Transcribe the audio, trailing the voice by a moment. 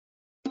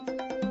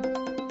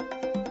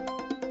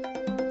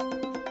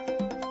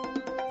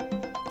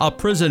A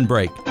Prison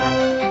Break,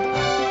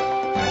 a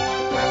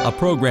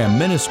program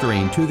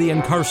ministering to the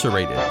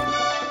incarcerated.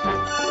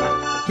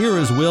 Here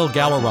is Will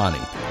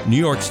Gallerani, New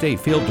York State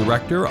Field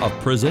Director of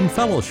Prison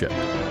Fellowship.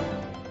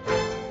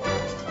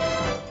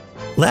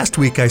 Last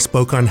week I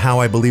spoke on how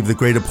I believe the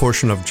greater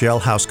portion of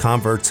jailhouse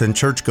converts and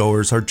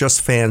churchgoers are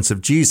just fans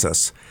of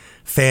Jesus.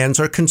 Fans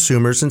are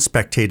consumers and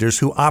spectators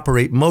who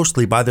operate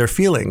mostly by their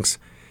feelings.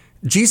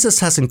 Jesus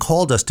hasn't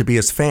called us to be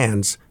his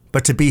fans,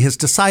 but to be his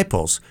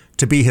disciples,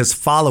 to be his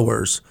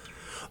followers.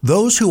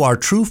 Those who are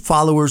true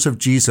followers of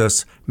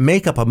Jesus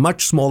make up a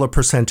much smaller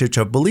percentage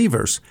of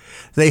believers.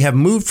 They have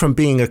moved from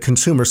being a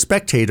consumer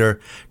spectator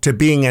to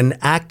being an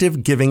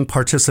active giving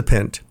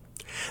participant.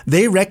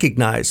 They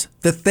recognize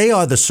that they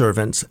are the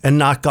servants and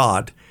not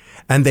God,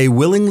 and they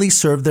willingly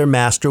serve their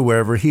master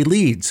wherever he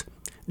leads.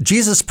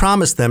 Jesus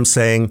promised them,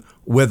 saying,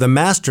 "Where the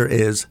master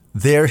is,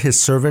 there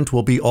his servant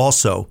will be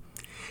also."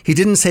 He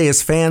didn't say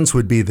his fans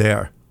would be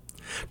there.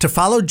 To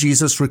follow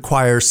Jesus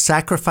requires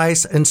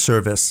sacrifice and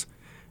service.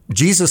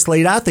 Jesus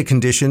laid out the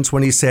conditions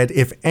when he said,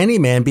 "If any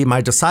man be my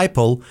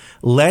disciple,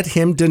 let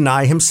him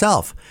deny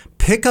himself,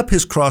 pick up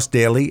his cross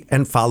daily,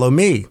 and follow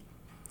me."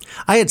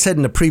 I had said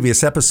in a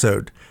previous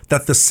episode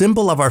that the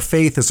symbol of our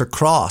faith is a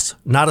cross,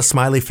 not a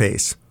smiley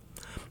face.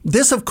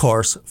 This, of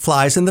course,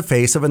 flies in the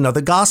face of another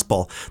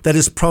gospel that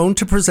is prone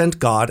to present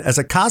God as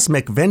a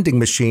cosmic vending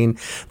machine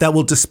that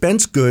will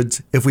dispense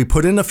goods if we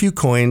put in a few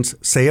coins,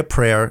 say a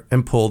prayer,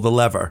 and pull the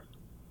lever.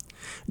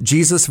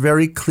 Jesus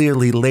very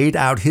clearly laid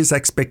out his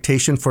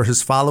expectation for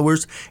his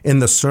followers in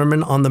the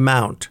Sermon on the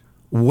Mount.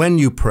 When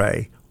you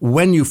pray,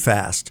 when you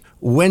fast,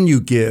 when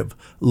you give,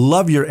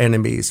 love your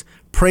enemies,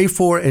 pray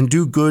for and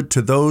do good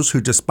to those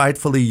who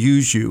despitefully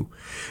use you.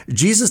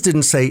 Jesus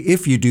didn't say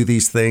if you do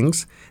these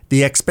things.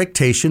 The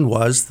expectation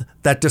was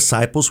that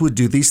disciples would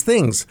do these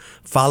things,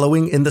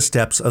 following in the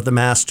steps of the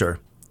Master.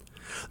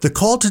 The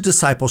call to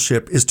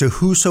discipleship is to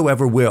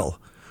whosoever will.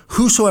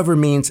 Whosoever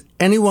means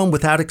anyone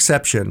without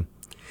exception.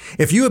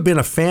 If you have been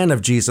a fan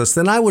of Jesus,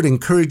 then I would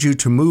encourage you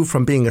to move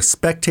from being a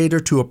spectator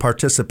to a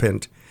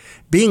participant.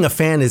 Being a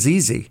fan is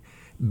easy.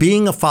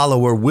 Being a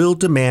follower will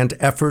demand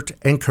effort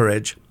and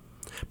courage.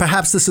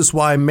 Perhaps this is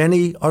why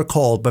many are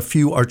called but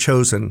few are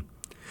chosen.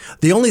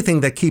 The only thing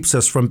that keeps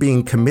us from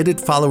being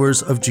committed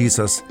followers of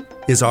Jesus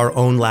is our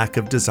own lack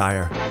of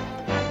desire.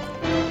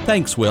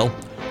 Thanks, Will.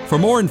 For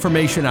more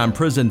information on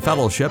Prison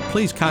Fellowship,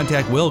 please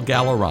contact Will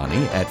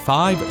Gallerani at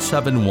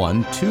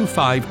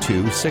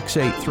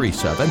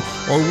 571-252-6837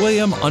 or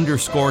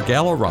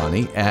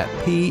William_Gallerani at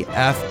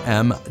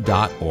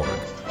pfm.org.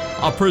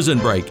 A Prison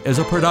Break is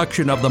a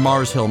production of the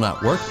Mars Hill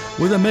Network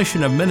with a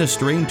mission of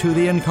ministering to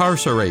the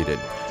incarcerated.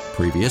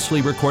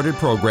 Previously recorded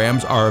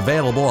programs are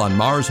available on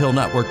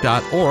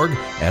marshillnetwork.org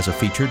as a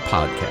featured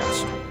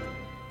podcast.